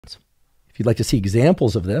If you'd like to see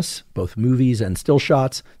examples of this, both movies and still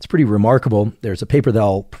shots, it's pretty remarkable. There's a paper that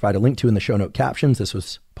I'll provide a link to in the show note captions. This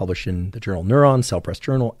was published in the journal Neurons, Cell Press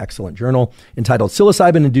Journal, excellent journal, entitled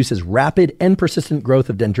Psilocybin Induces Rapid and Persistent Growth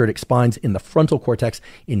of Dendritic Spines in the Frontal Cortex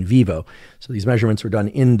in Vivo. So these measurements were done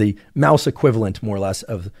in the mouse equivalent, more or less,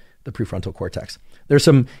 of the prefrontal cortex. There's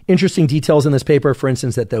some interesting details in this paper, for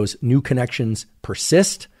instance, that those new connections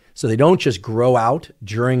persist. So they don't just grow out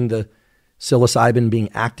during the psilocybin being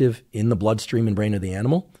active in the bloodstream and brain of the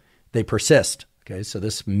animal. They persist. Okay, so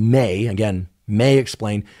this may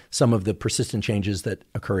explain some of the persistent changes that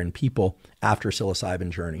occur in people after psilocybin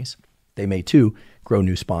journeys. They may, too, grow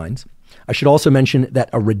new spines. I should also mention that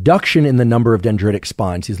a reduction in the number of dendritic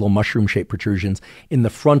spines, these little mushroom-shaped protrusions, in the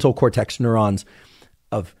frontal cortex neurons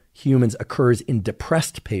of humans occurs in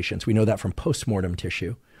depressed patients. We know that from postmortem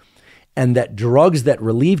tissue. And that drugs that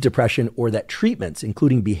relieve depression or that treatments,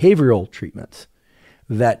 including behavioral treatments,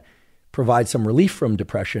 that provide some relief from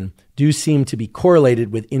depression do seem to be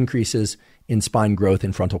correlated with increases in spine growth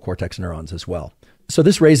in frontal cortex neurons as well. So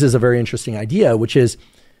this raises a very interesting idea, which is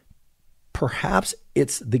perhaps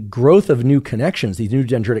it's the growth of new connections, these new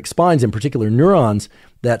dendritic spines, in particular neurons,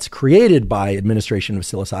 that's created by administration of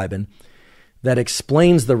psilocybin that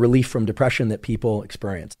explains the relief from depression that people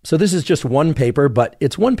experience. So this is just one paper, but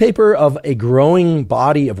it's one paper of a growing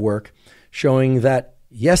body of work showing that,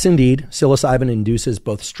 yes, indeed, psilocybin induces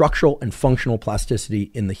both structural and functional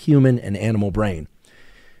plasticity in the human and animal brain.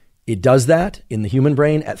 It does that in the human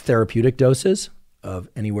brain at therapeutic doses of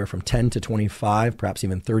anywhere from 10 to 25, perhaps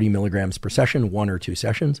even 30 milligrams per session, 1 or 2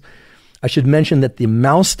 sessions. I should mention that the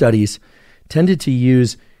mouse studies tended to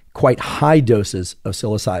use quite high doses of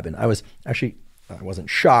psilocybin. I wasn't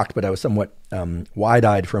shocked, but I was somewhat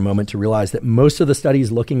wide-eyed for a moment to realize that most of the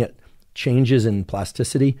studies looking at changes in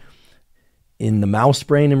plasticity in the mouse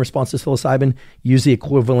brain in response to psilocybin use the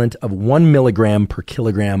equivalent of 1 milligram per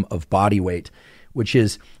kilogram of body weight, which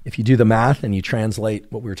is, if you do the math and you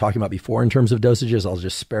translate what we were talking about before in terms of dosages, I'll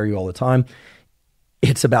just spare you all the time,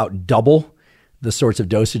 it's about double the sorts of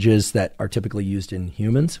dosages that are typically used in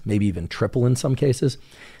humans, maybe even triple in some cases.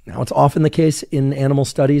 Now, it's often the case in animal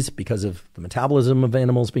studies because of the metabolism of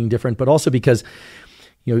animals being different, but also because,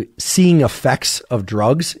 seeing effects of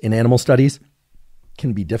drugs in animal studies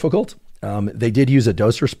can be difficult. They did use a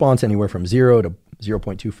dose response anywhere from 0 to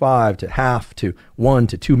 0.25 to half to 1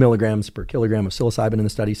 to 2 milligrams per kilogram of psilocybin in the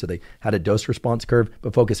study. So they had a dose response curve,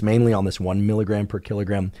 but focused mainly on this 1 milligram per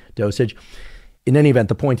kilogram dosage. In any event,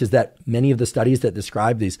 the point is that many of the studies that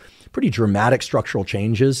describe these pretty dramatic structural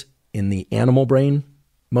changes in the animal brain,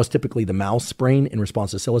 most typically the mouse brain in response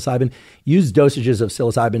to psilocybin, use dosages of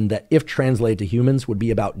psilocybin that, if translated to humans, would be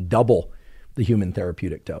about double the human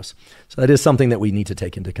therapeutic dose. So that is something that we need to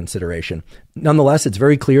take into consideration. Nonetheless, it's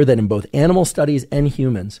very clear that in both animal studies and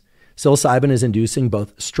humans, psilocybin is inducing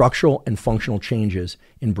both structural and functional changes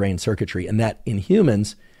in brain circuitry, and that in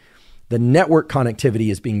humans, the network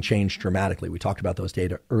connectivity is being changed dramatically. We talked about those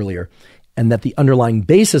data earlier, and that the underlying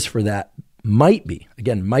basis for that might be,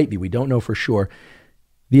 we don't know for sure,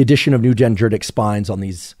 the addition of new dendritic spines on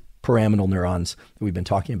these pyramidal neurons that we've been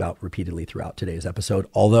talking about repeatedly throughout today's episode,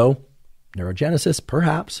 although neurogenesis,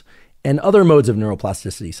 perhaps, and other modes of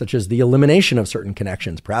neuroplasticity, such as the elimination of certain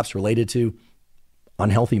connections, perhaps related to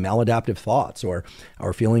unhealthy maladaptive thoughts or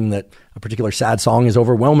our feeling that a particular sad song is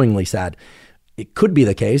overwhelmingly sad. It could be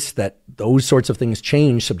the case that those sorts of things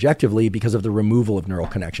change subjectively because of the removal of neural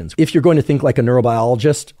connections. If you're going to think like a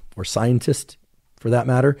neurobiologist or scientist, for that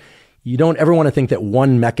matter, you don't ever want to think that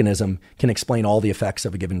one mechanism can explain all the effects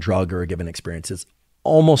of a given drug or a given experience. It's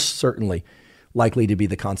almost certainly likely to be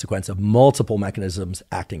the consequence of multiple mechanisms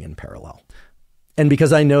acting in parallel. And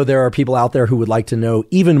because I know there are people out there who would like to know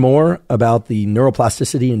even more about the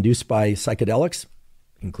neuroplasticity induced by psychedelics,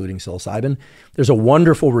 including psilocybin, there's a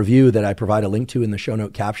wonderful review that I provide a link to in the show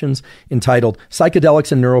note captions entitled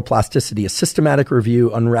Psychedelics and Neuroplasticity, a Systematic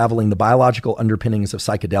Review Unraveling the Biological Underpinnings of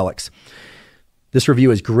Psychedelics. This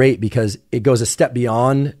review is great because it goes a step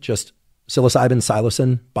beyond just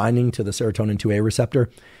psilocybin binding to the serotonin 2A receptor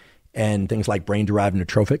and things like brain-derived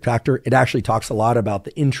neurotrophic factor. It actually talks a lot about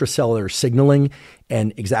the intracellular signaling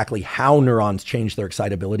and exactly how neurons change their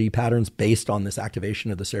excitability patterns based on this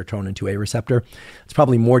activation of the serotonin 2A receptor. It's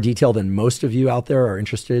probably more detail than most of you out there are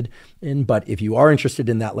interested in, but if you are interested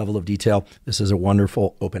in that level of detail, this is a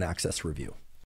wonderful open access review.